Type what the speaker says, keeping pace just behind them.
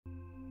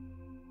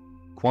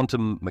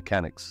Quantum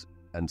mechanics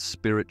and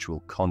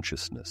spiritual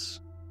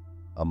consciousness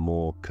are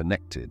more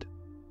connected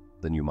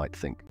than you might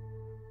think.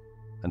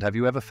 And have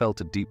you ever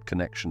felt a deep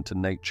connection to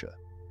nature,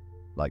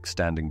 like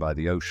standing by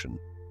the ocean,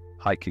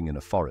 hiking in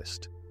a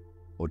forest,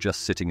 or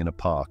just sitting in a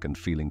park and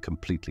feeling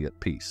completely at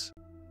peace?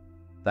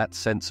 That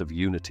sense of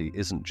unity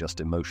isn't just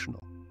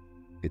emotional,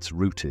 it's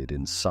rooted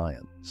in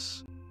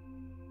science.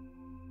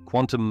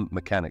 Quantum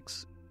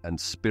mechanics and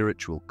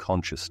spiritual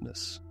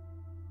consciousness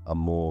are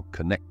more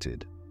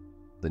connected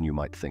than you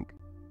might think.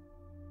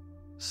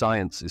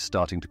 Science is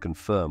starting to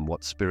confirm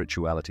what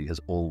spirituality has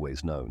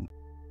always known.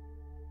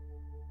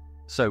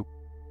 So,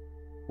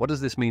 what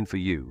does this mean for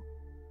you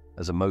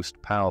as a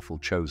most powerful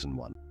chosen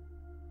one?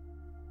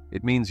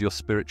 It means your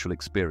spiritual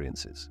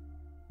experiences,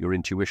 your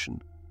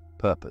intuition,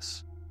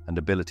 purpose, and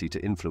ability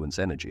to influence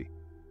energy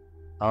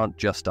aren't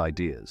just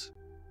ideas.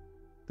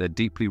 They're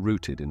deeply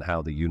rooted in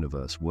how the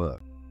universe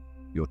works.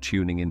 You're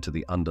tuning into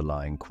the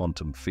underlying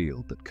quantum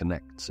field that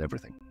connects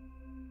everything.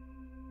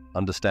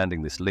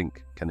 Understanding this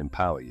link can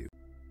empower you.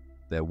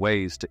 There are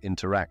ways to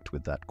interact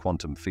with that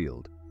quantum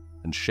field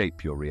and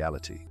shape your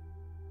reality.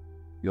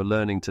 You're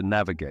learning to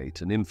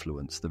navigate and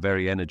influence the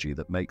very energy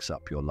that makes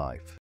up your life.